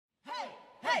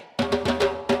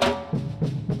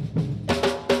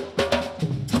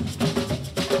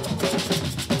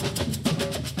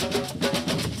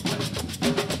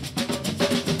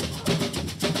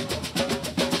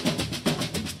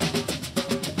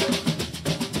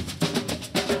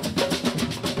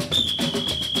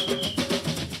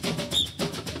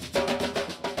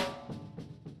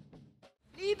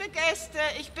Gäste,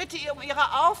 ich bitte um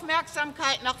Ihre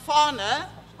Aufmerksamkeit nach vorne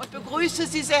und begrüße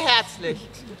Sie sehr herzlich.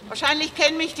 Wahrscheinlich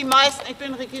kennen mich die meisten. Ich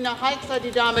bin Regina Heizer,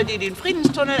 die Dame, die den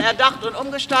Friedenstunnel erdacht und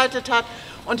umgestaltet hat.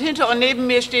 Und hinter und neben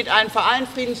mir steht ein Verein,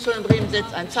 Friedenstunnel Bremen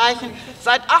setzt ein Zeichen.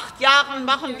 Seit 8 Jahren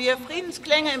machen wir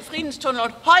Friedensklänge im Friedenstunnel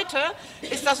und heute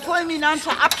ist das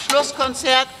fulminante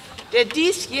Abschlusskonzert der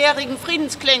diesjährigen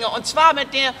Friedensklänge und zwar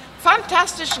mit der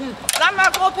fantastischen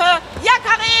Samba-Gruppe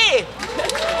Jacaré.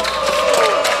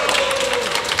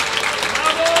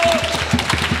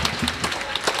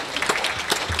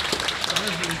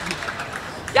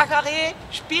 Jacaré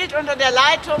spielt unter der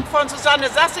Leitung von Susanne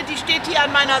Sasse, die steht hier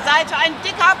an meiner Seite. Ein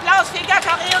dicker Applaus für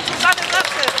Jacaré und Susanne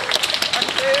Sasse.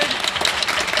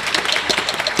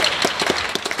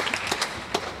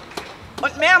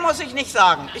 Und mehr muss ich nicht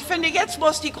sagen. Ich finde, jetzt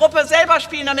muss die Gruppe selber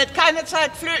spielen, damit keine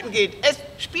Zeit flöten geht. Es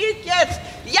spielt jetzt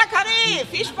Jacaré.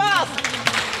 Viel Spaß!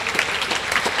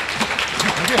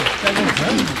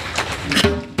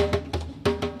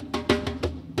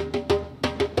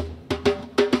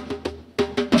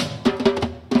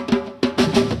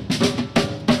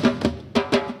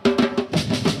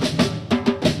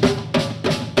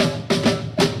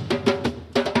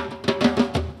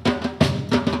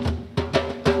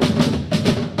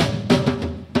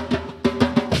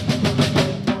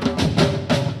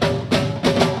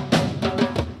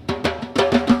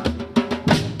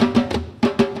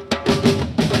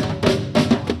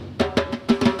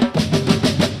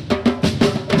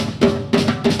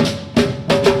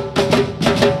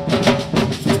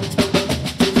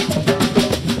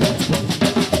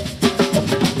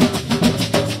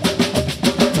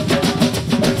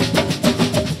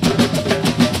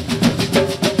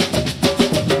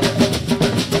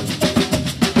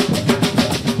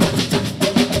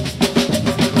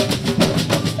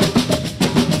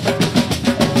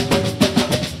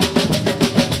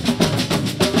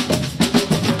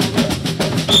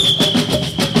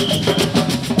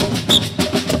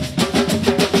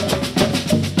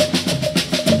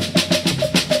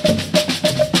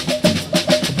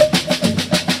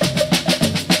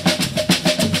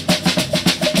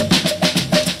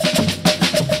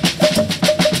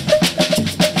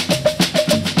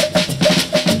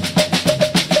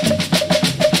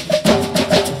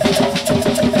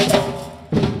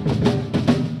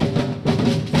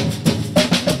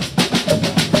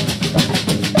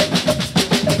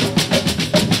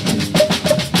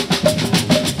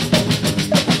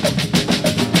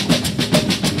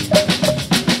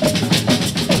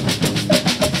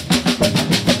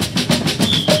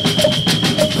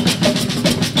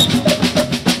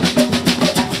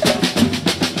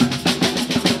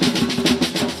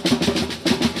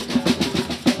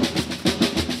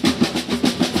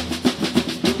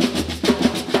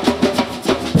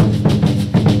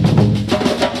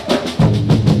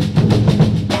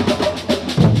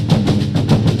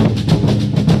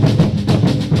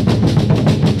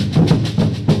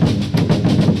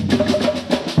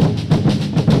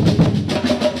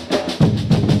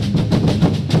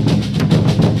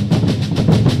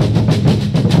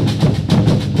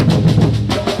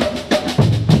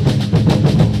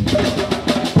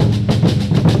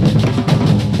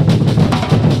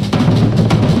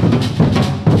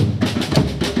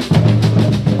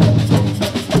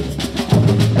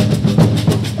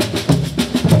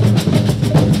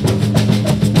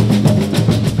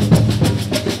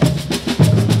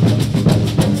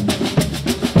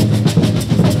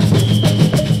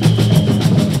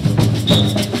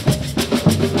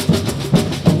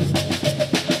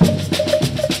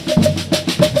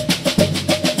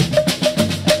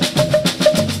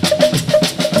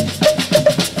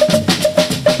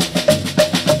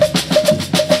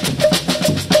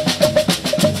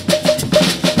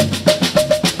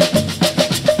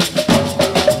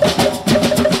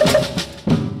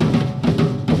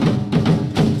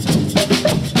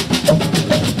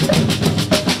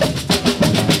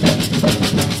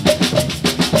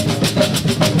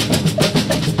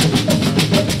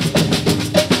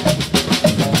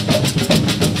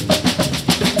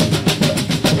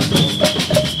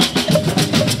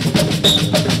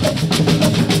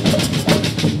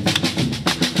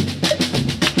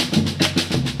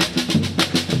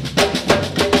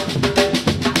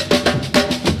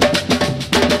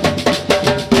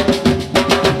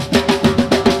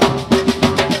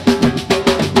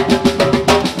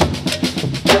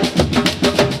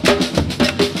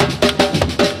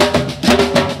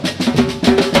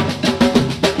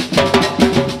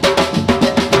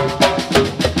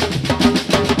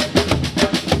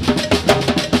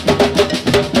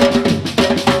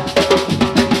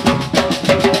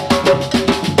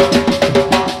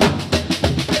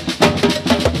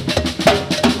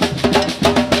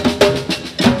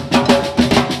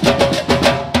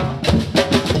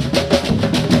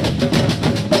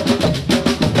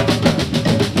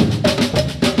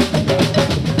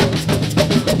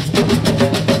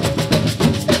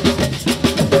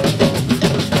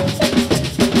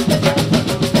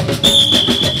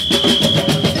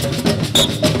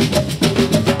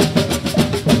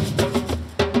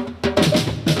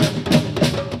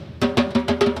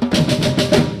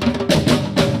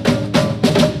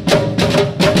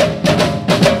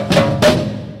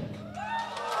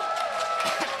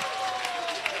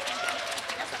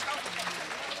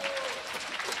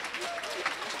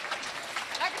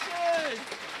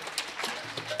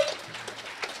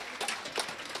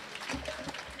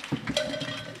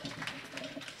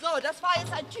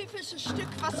 typisches Stück,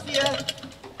 was wir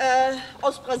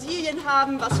aus Brasilien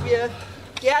haben, was wir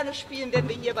gerne spielen, wenn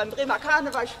wir hier beim Bremer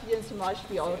Karneval spielen zum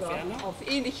Beispiel oder auf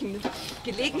ähnlichen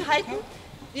Gelegenheiten.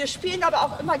 Wir spielen aber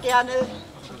auch immer gerne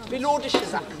melodische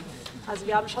Sachen. Also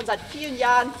wir haben schon seit vielen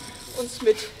Jahren uns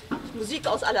mit Musik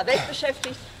aus aller Welt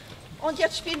beschäftigt. Und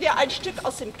jetzt spielen wir ein Stück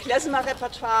aus dem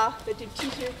Klezmer-Repertoire mit dem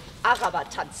Titel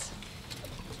Arabertanz.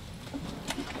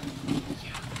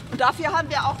 Und dafür haben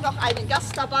wir auch noch einen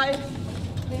Gast dabei,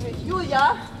 nämlich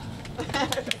Julia,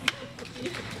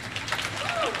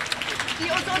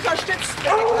 die uns unterstützt.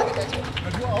 Ja,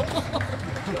 du auch?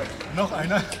 Noch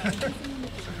einer?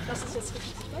 Das ist jetzt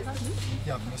richtig.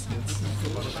 Ja, wir müssen jetzt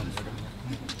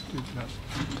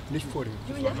nicht vor dem.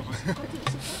 Julia.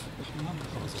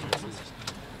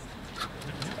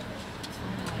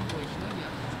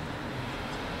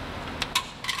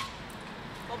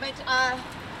 Moment,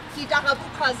 die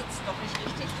Darabuka sitzt noch nicht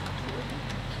richtig.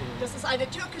 Das ist eine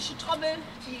türkische Trommel,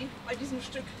 die bei diesem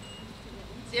Stück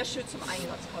sehr schön zum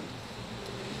Einsatz kommt.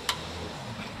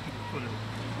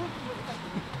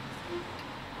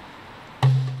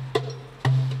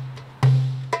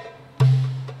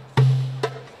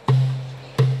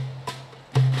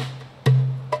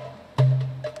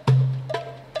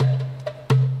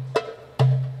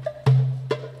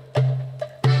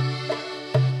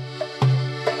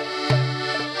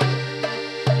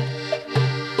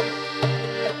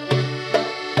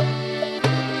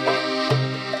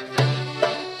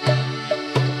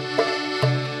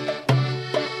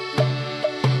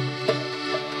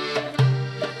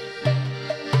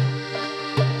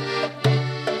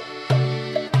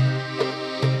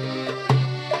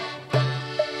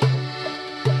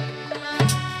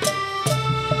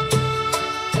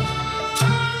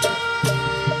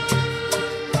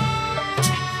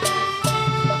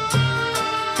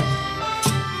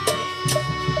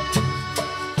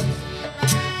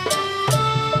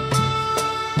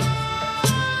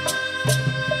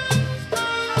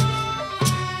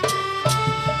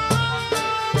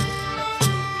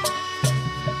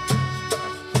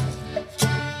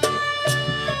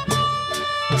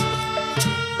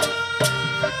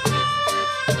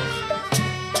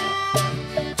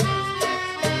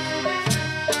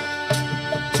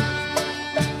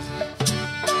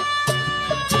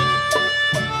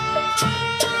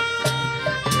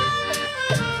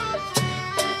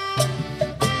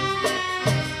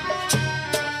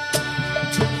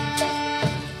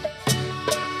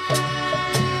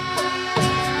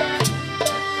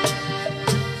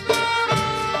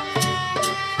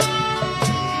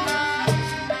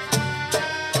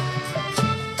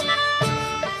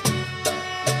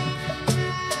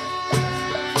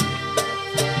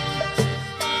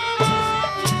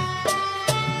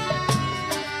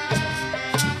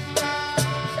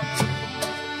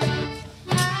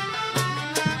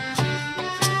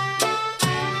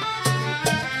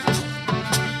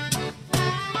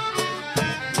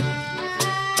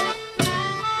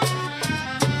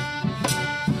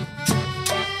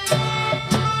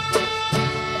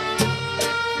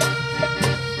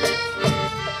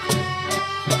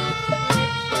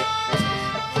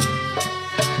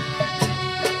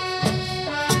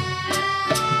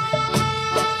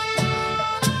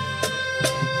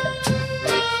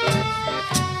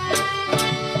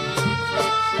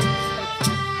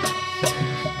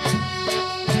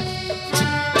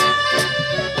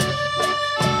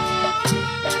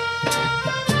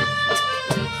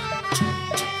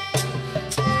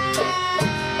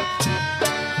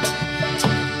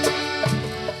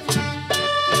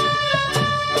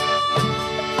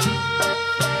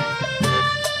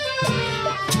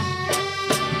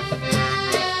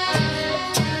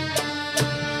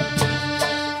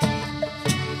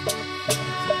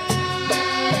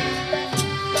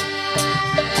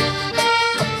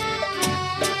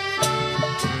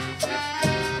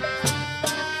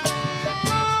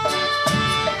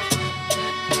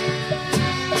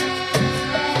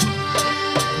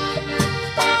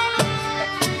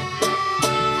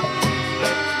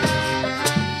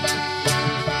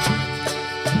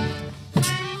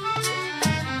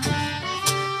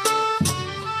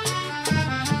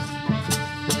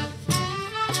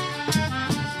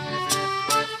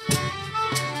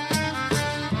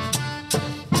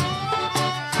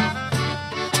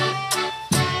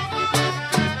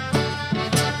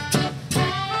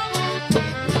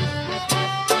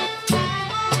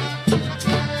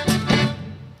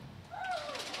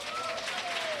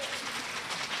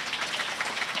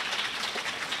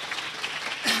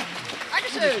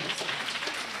 Dankeschön.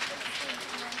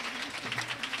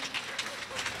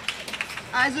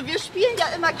 Also wir spielen ja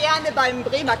immer gerne beim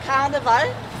Bremer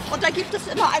Karneval und da gibt es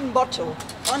immer ein Motto.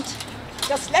 Und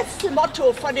das letzte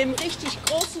Motto von dem richtig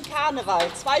großen Karneval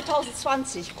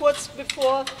 2020, kurz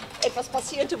bevor etwas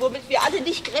passierte, womit wir alle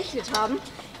nicht gerechnet haben,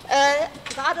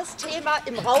 war das Thema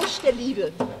im Rausch der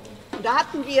Liebe. Und da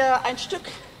hatten wir ein Stück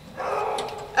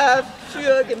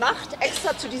für gemacht,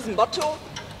 extra zu diesem Motto,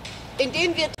 in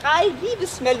dem wir 3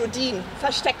 Liebesmelodien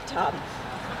versteckt haben.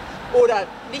 Oder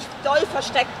nicht doll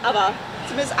versteckt, aber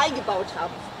zumindest eingebaut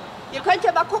haben. Ihr könnt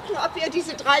ja mal gucken, ob ihr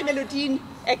diese 3 Melodien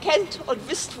erkennt und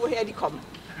wisst, woher die kommen.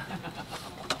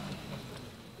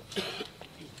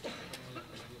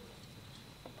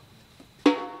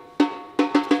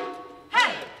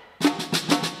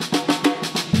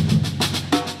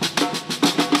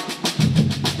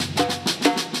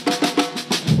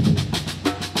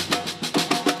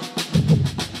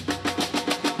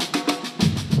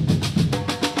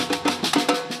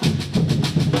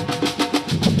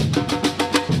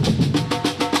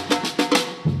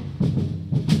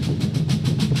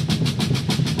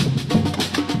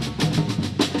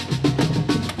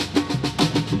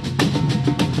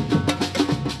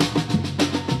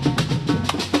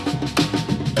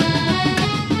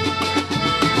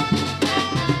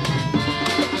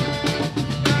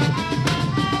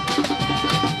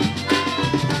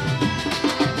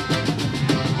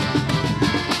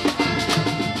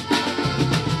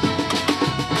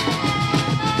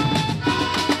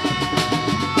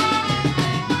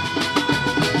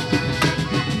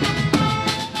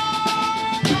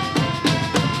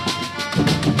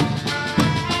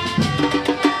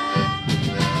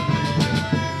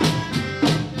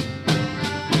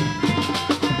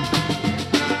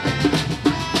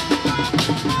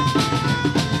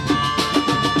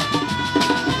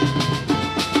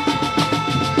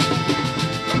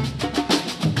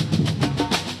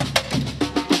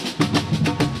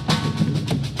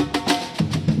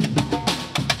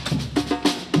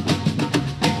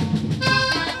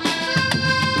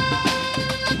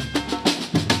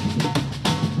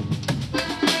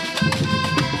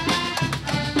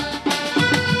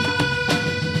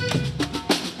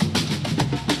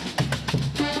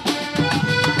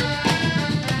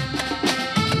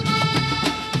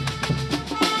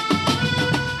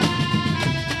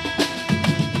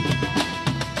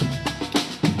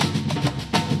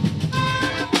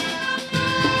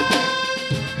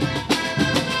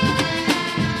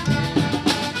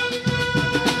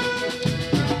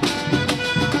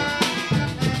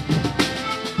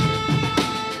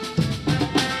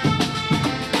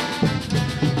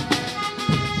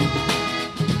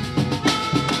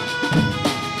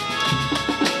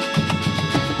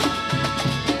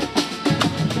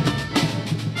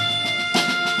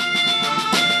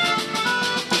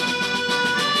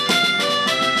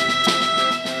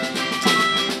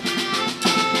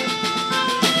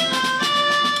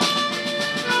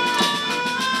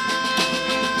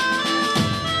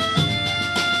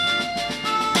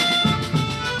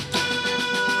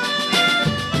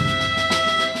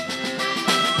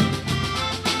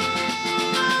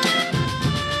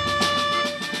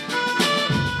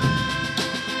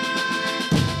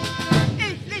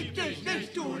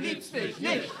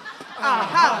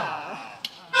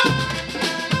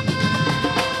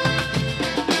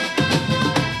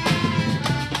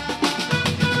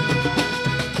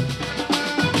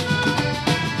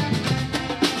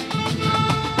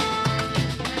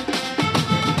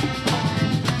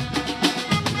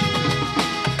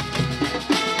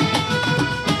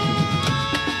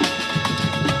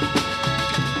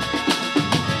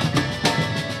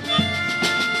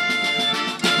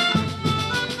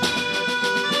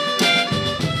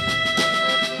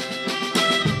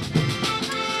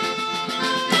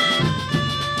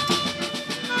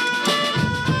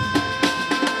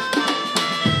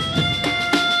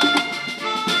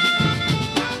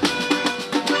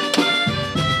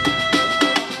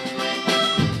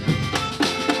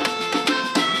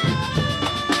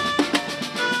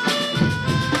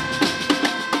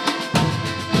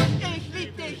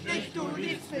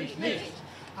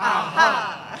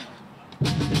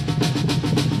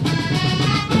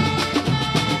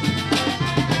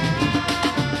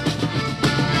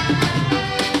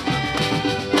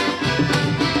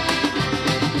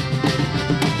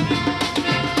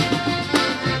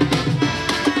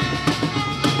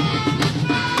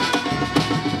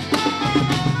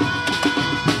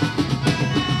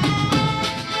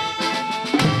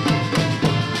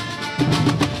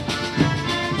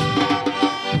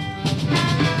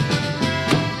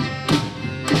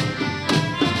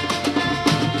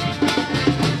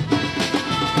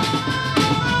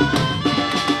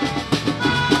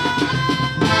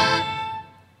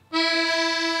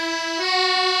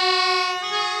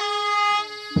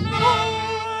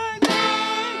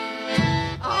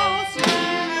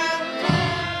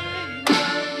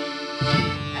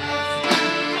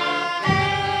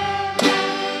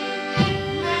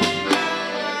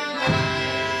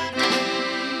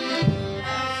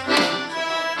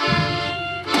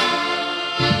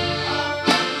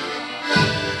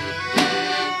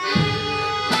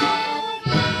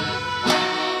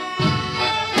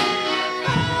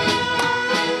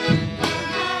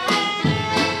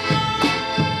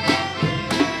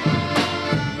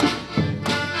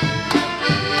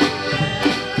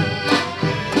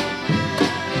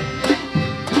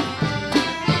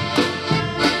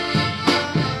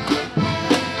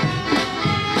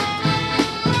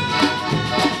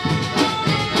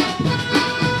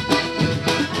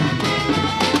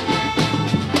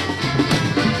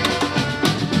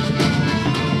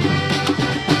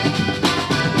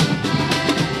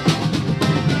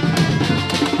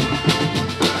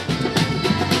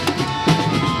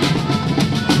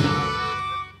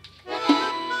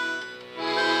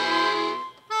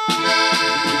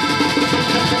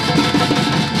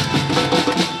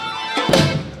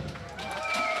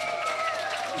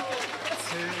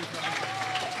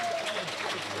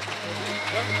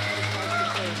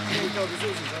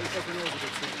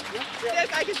 Sehr,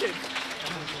 danke schön.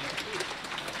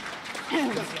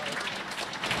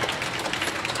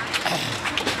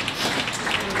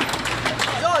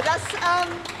 So,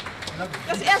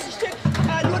 das erste Stück,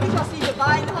 nur nicht aus Liebe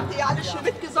weinen, habt ihr ja alle schön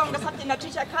mitgesungen, das habt ihr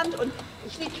natürlich erkannt und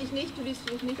ich lieb dich nicht, du liebst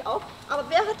mich nicht auch. Aber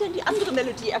wer hat denn die andere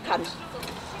Melodie erkannt?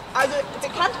 Also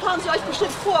bekannt kam sie euch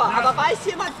bestimmt vor, aber weiß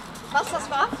jemand, was das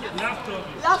war?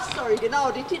 Love Story,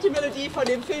 genau, die Titelmelodie von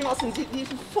dem Film aus dem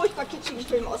diesem furchtbar kitschigen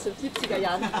Film aus den 70er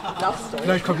Jahren. Love Story.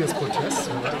 Vielleicht kommt jetzt Protest.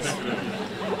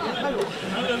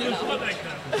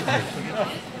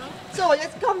 So,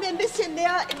 jetzt kommen wir ein bisschen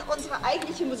näher in unsere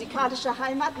eigentliche musikalische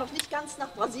Heimat, noch nicht ganz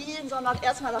nach Brasilien, sondern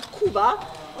erstmal nach Kuba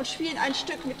und spielen ein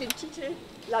Stück mit dem Titel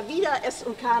La Vida es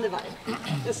un Carnaval.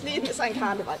 Das Leben ist ein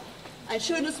Karneval. Ein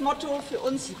schönes Motto für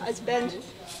uns als Band.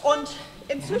 Und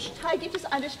im Zwischenteil gibt es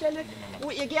eine Stelle, wo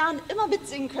ihr gern immer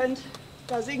mitsingen könnt.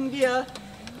 Da singen wir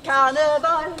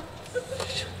Karneval,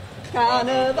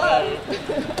 Karneval,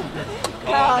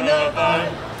 Karneval.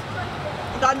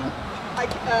 Und dann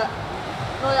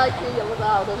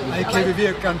Hay que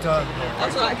vivir, canta.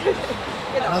 Also,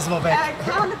 genau. Lassen wir weg.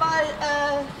 Karneval,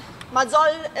 man soll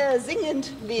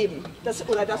singend leben,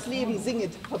 oder das Leben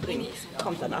singend verbringen,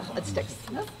 kommt danach als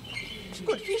Text. Ne?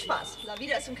 Gut, viel Spaß. La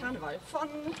Vida es un Karneval von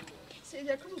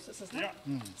Celia Cruz ist es, ne? Ja.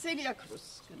 Celia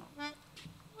Cruz, genau.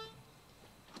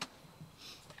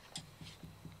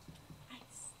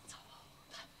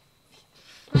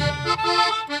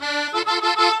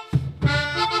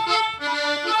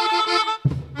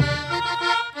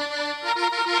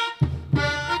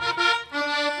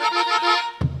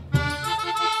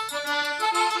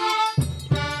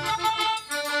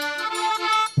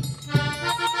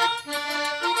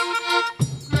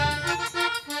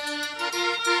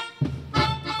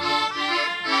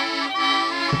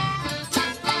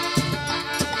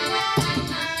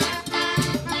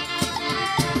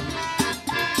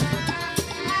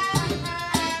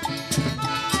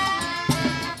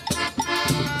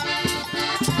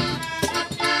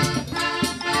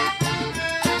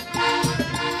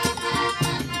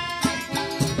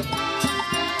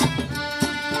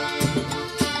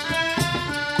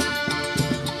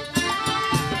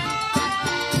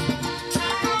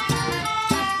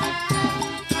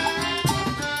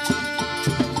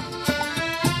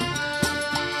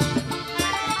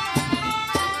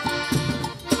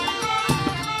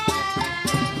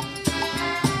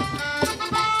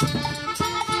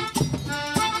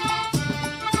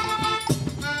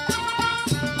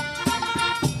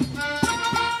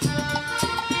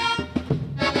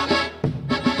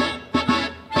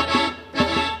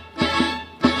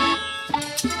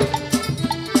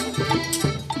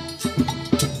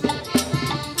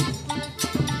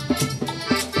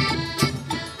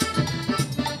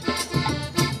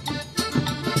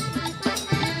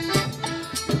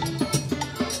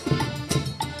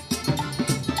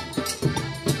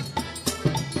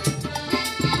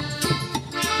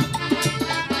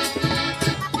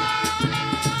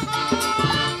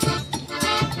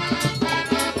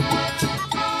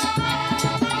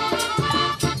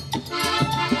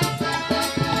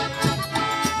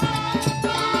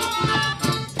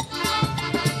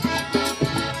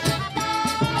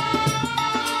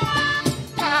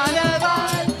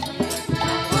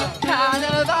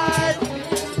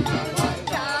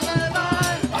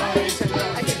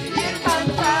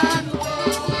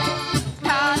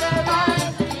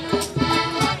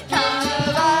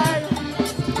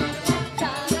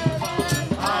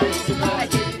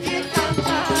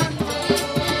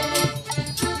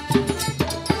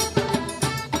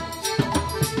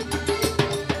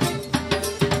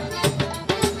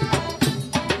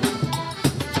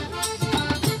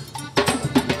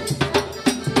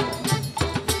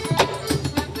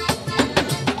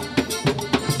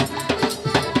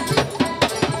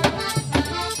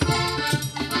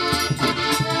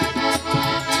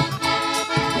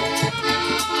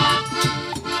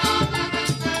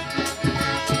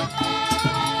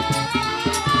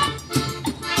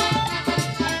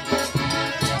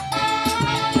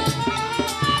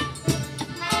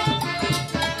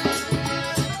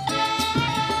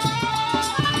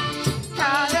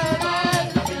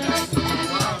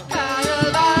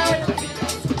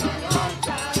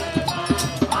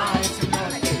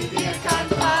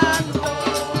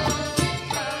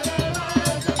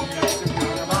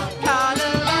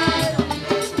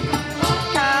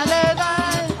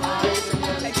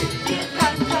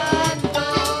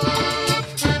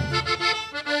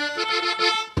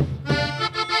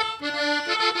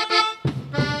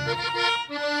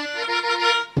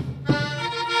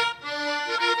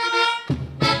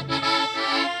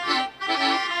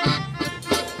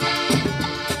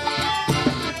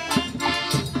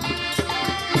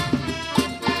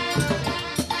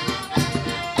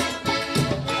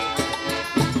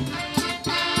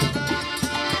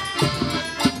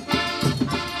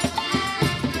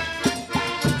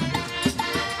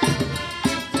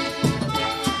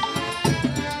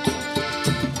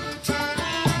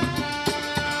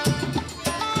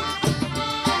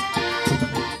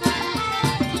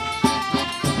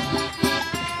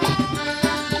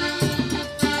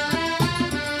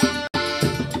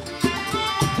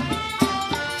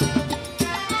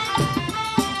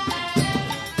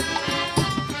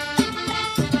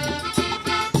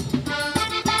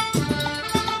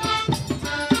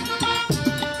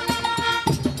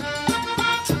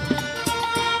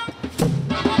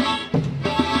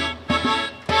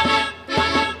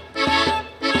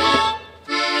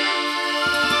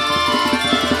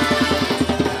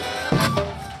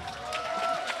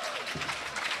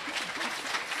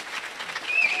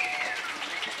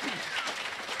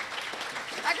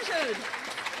 schön.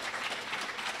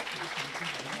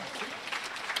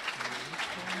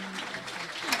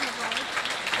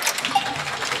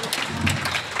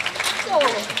 So.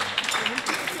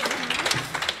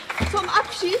 Zum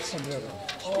Abschied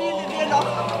spielen wir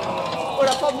noch,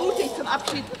 oder vermutlich zum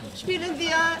Abschied, spielen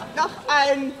wir noch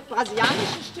ein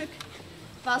brasilianisches Stück,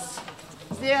 was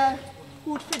sehr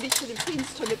gut, finde ich, zu dem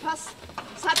Friedenstunnel passt.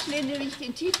 Es hat nämlich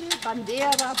den Titel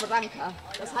Bandeira Branca,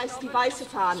 das heißt die weiße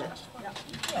Fahne.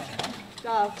 Ja.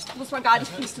 Da muss man gar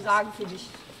nicht viel zu sagen, finde ich.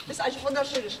 Das ist ein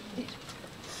wunderschönes Lied.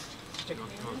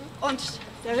 Und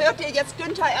da hört ihr jetzt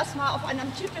Günther erstmal auf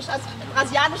einem typisch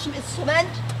brasilianischen Instrument.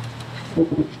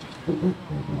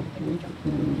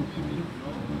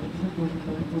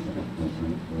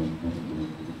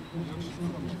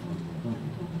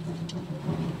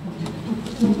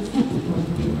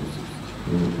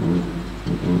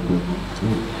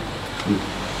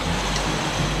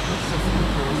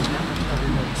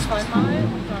 Zweimal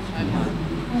und dann einmal.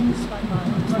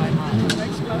 Zweimal.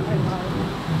 Sechsmal, einmal.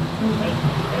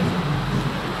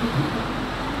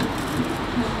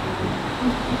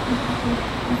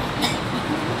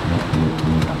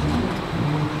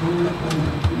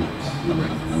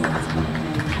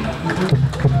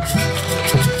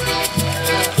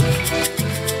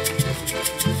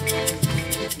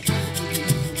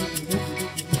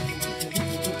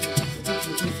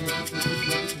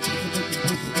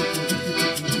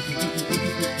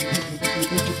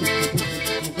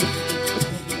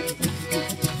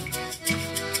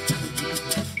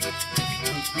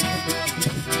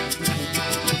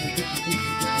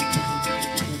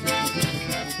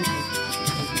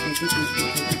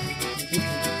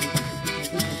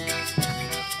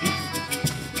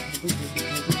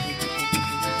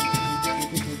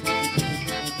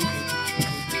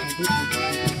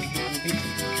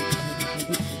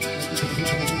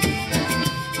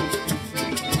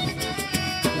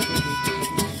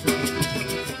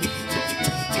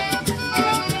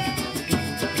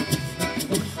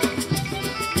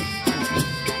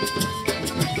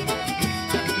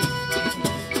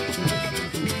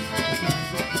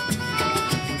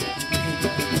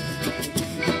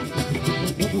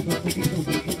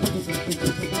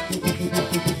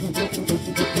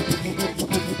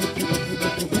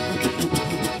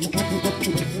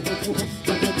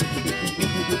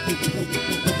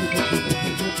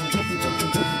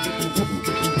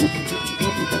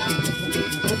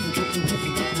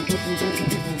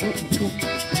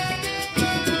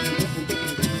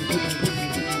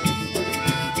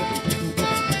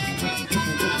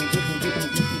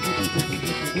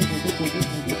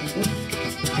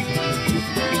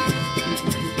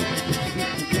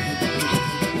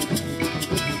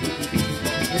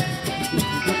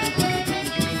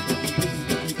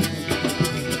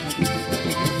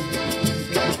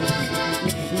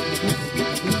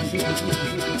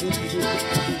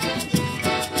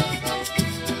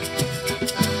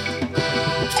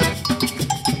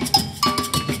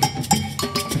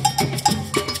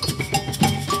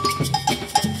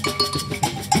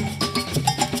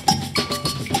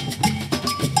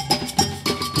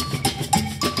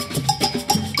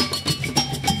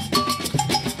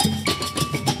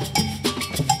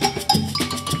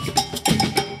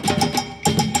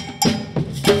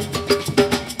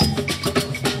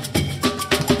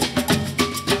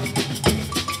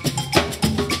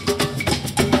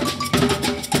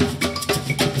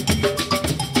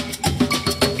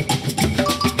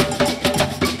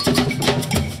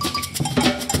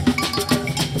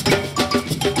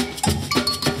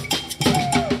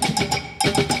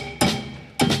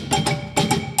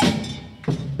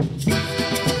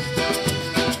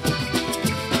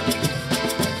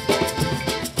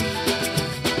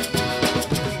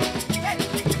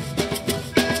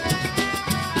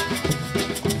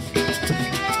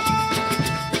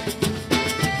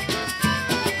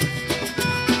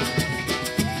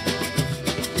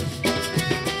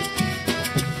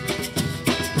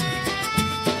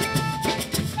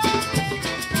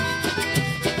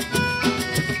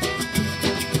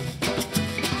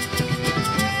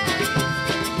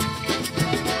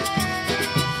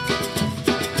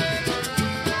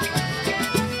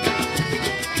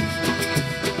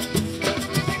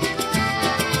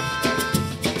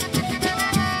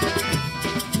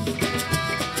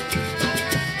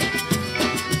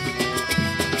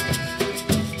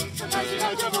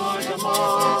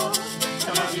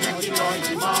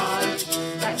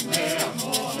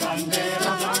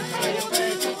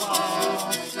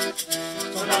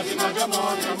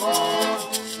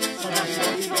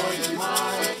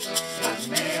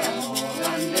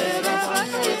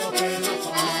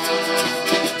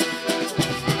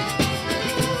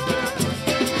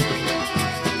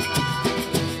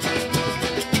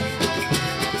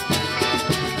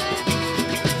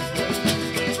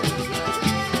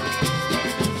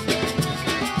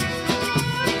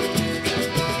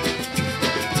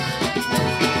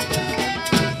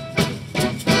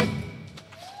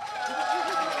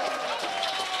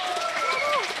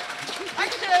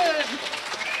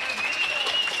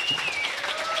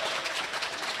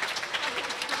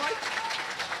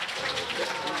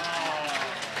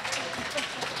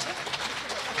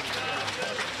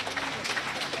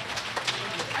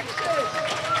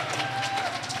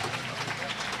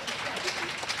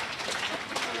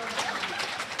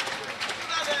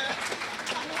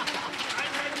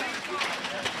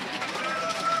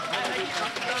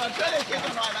 natürlich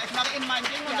geht noch einer. Ich mache eben mein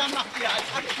Ding und dann macht ihr als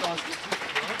Abschluss.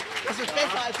 Das ist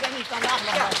besser, als wenn ich danach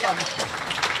noch was komme.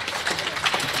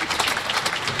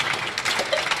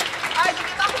 Also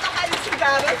wir machen noch eine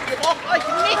Zugabe. Ihr braucht euch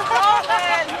nicht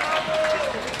sorgen.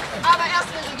 Aber erst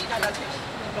eine Regina natürlich.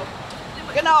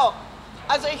 Genau.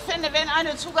 Also ich finde, wenn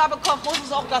eine Zugabe kommt, muss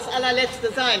es auch das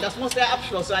allerletzte sein. Das muss der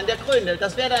Abschluss sein, der Krönel.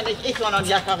 Das wäre dann nicht ich, sondern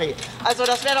Jacaré. Also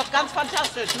das wäre doch ganz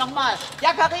fantastisch. Nochmal,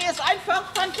 Jacaré ist einfach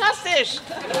fantastisch.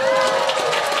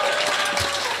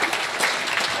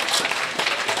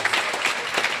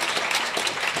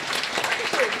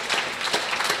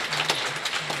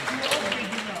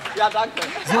 Ja, danke.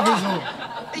 Sowieso.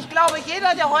 Ich glaube,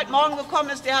 jeder, der heute Morgen gekommen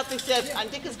ist, der hat sich selbst ein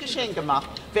dickes Geschenk gemacht.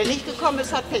 Wer nicht gekommen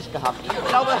ist, hat Pech gehabt. Ich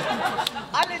glaube,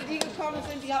 alle, die gekommen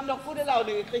sind, die haben doch gute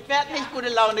Laune gekriegt. Wer hat nicht gute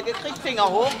Laune gekriegt? Finger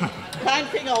hoch. Kein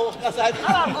Finger hoch, das heißt,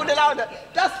 alle haben gute Laune.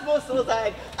 Das muss so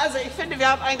sein. Also ich finde, wir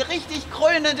haben einen richtig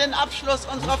krönenden Abschluss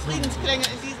unserer Friedensklänge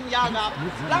in diesem Jahr gehabt.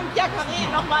 Dank Jacaré,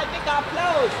 nochmal dicker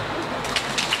Applaus.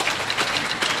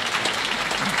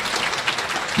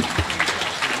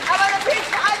 Aber natürlich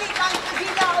vor allen Dingen dank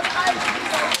Regina und allen, die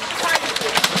so beteiligt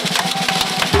sind.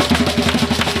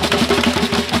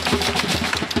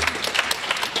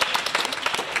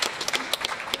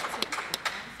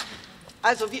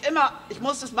 Also wie immer, ich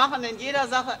muss es machen in jeder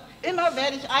Sache, immer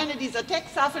werde ich eine dieser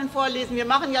Texttafeln vorlesen. Wir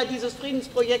machen ja dieses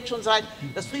Friedensprojekt schon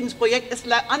das Friedensprojekt ist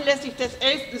anlässlich des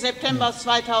 11. September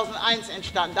 2001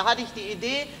 entstanden. Da hatte ich die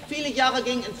Idee, viele Jahre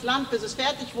ging ins Land, bis es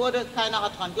fertig wurde, keiner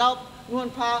hat dran geglaubt. Nur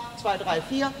ein paar, 2, 3,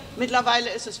 4.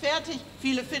 Mittlerweile ist es fertig.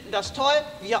 Viele finden das toll,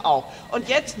 wir auch. Und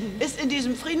jetzt ist in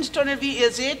diesem Friedenstunnel, wie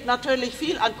ihr seht, natürlich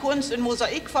viel an Kunst in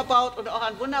Mosaik verbaut und auch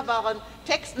an wunderbaren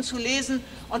Texten zu lesen.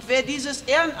 Und wer dieses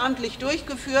ehrenamtlich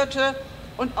durchgeführte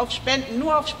und auf Spenden,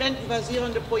 nur auf Spenden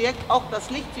basierende Projekt, auch das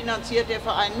Licht finanziert der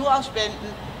Verein nur aus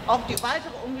Spenden, auch die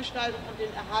weitere Umgestaltung und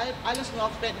den Erhalt, alles nur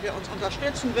auf Spenden, wer uns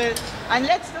unterstützen will. Ein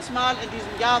letztes Mal in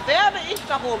diesem Jahr werbe ich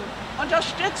darum.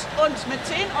 Unterstützt uns mit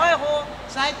 10 €,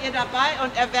 seid ihr dabei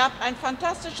und erwerbt ein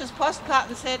fantastisches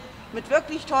Postkartenset mit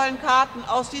wirklich tollen Karten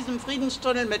aus diesem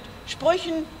Friedenstunnel, mit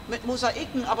Sprüchen, mit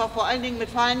Mosaiken, aber vor allen Dingen mit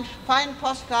feinen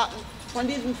Postkarten von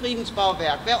diesem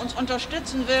Friedensbauwerk. Wer uns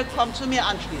unterstützen will, kommt zu mir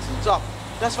anschließend. So,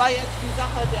 das war jetzt die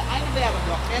Sache, der eine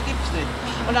Werbeblock, mehr gibt es nicht.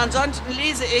 Und ansonsten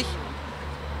lese ich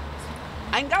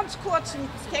einen ganz kurzen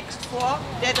Text vor,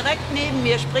 der direkt neben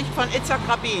mir spricht von Itzhak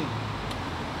Rabin.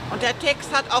 Und der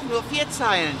Text hat auch nur 4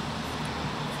 Zeilen.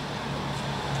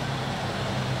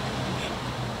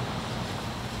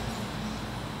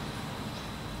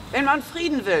 Wenn man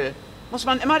Frieden will, muss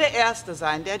man immer der Erste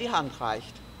sein, der die Hand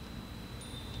reicht.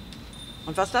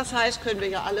 Und was das heißt, können wir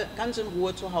ja alle ganz in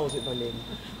Ruhe zu Hause überlegen.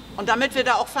 Und damit wir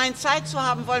da auch fein Zeit zu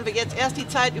haben, wollen wir jetzt erst die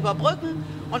Zeit überbrücken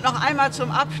und noch einmal zum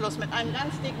Abschluss mit einem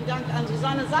ganz dicken Dank an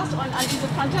Susanne Sasse und an diese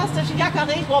fantastische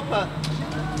Jacaré-Gruppe.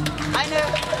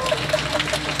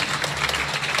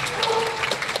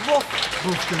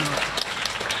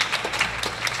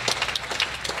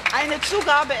 Eine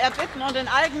Zugabe erbitten und in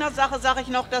eigener Sache sage ich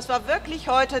noch, das war wirklich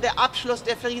heute der Abschluss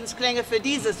der Friedensklänge für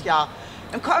dieses Jahr.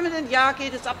 Im kommenden Jahr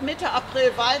geht es ab Mitte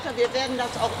April weiter. Wir werden das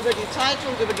auch über die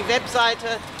Zeitung, über die Webseite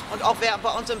und auch wer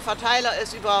bei uns im Verteiler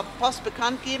ist, über Post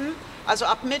bekannt geben. Also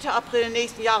ab Mitte April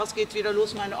nächsten Jahres geht es wieder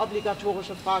los. Meine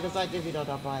obligatorische Frage, seid ihr wieder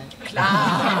dabei?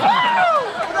 Klar.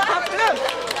 Oder habt ihr?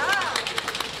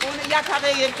 Ohne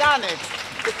Jacaré geht gar nichts.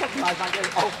 Wir gucken mal, wann ihr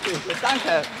aufgeht.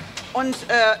 Danke. Und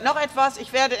noch etwas,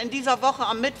 ich werde in dieser Woche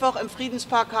am Mittwoch im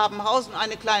Friedenspark Habenhausen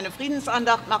eine kleine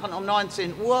Friedensandacht machen um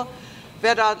 19 Uhr.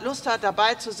 Wer da Lust hat,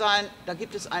 dabei zu sein, da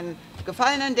gibt es ein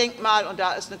Gefallenendenkmal und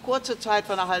da ist eine kurze Zeit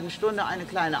von einer halben Stunde eine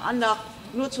kleine Andacht.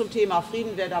 Nur zum Thema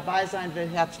Frieden, wer dabei sein will,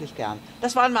 herzlich gern.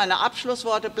 Das waren meine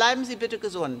Abschlussworte. Bleiben Sie bitte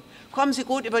gesund. Kommen Sie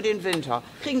gut über den Winter.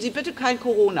 Kriegen Sie bitte kein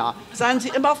Corona. Seien Sie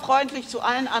immer freundlich zu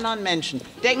allen anderen Menschen.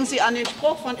 Denken Sie an den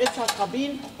Spruch von Itzhak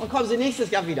Rabin und kommen Sie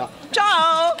nächstes Jahr wieder.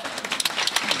 Ciao!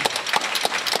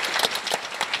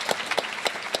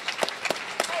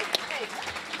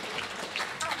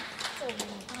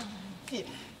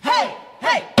 Hey,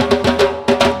 hey!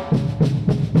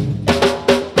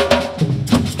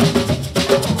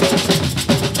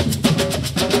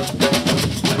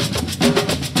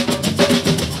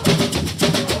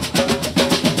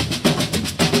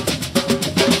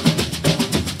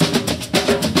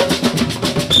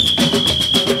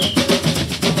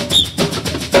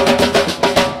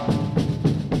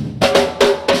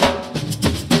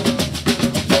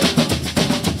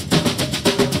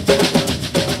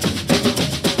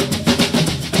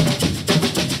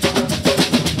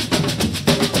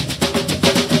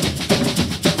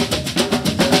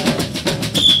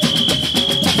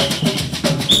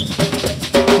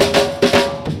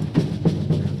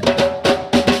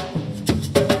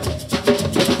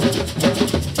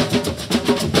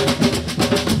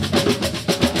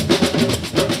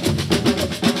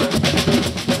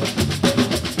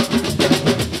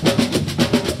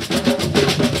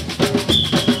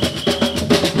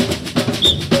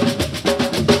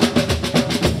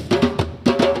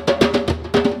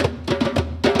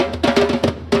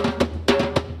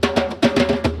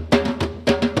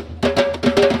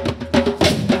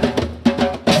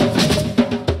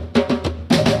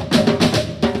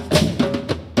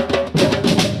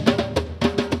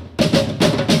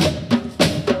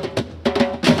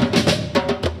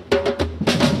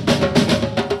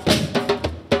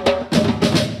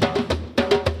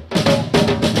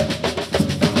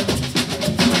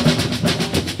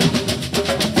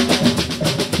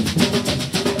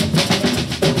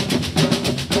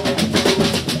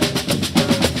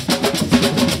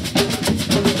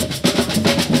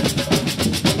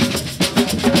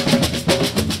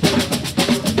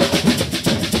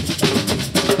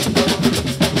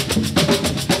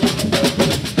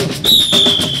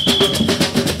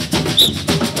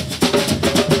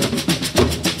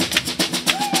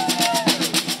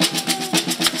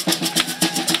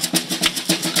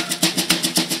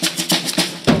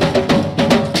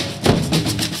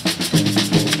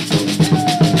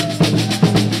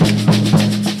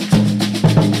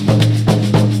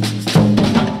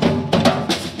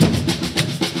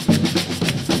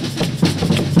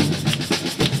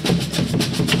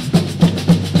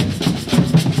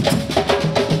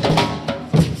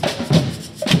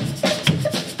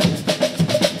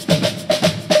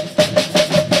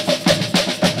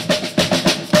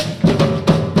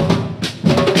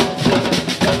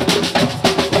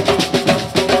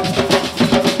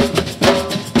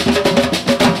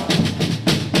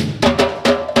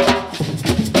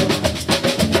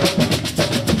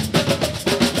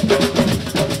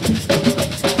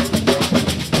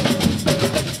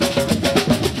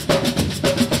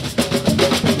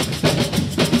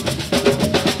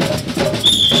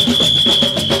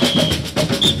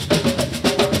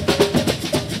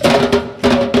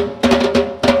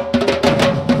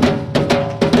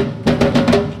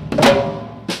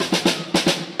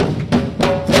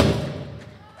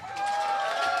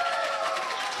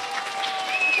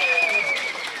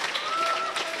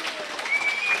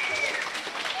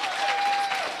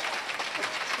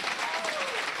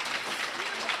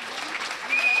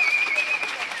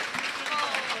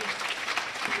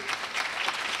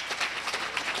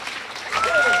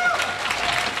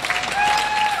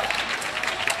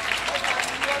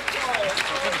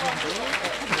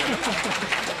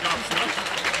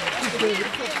 Vielen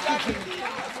Dank.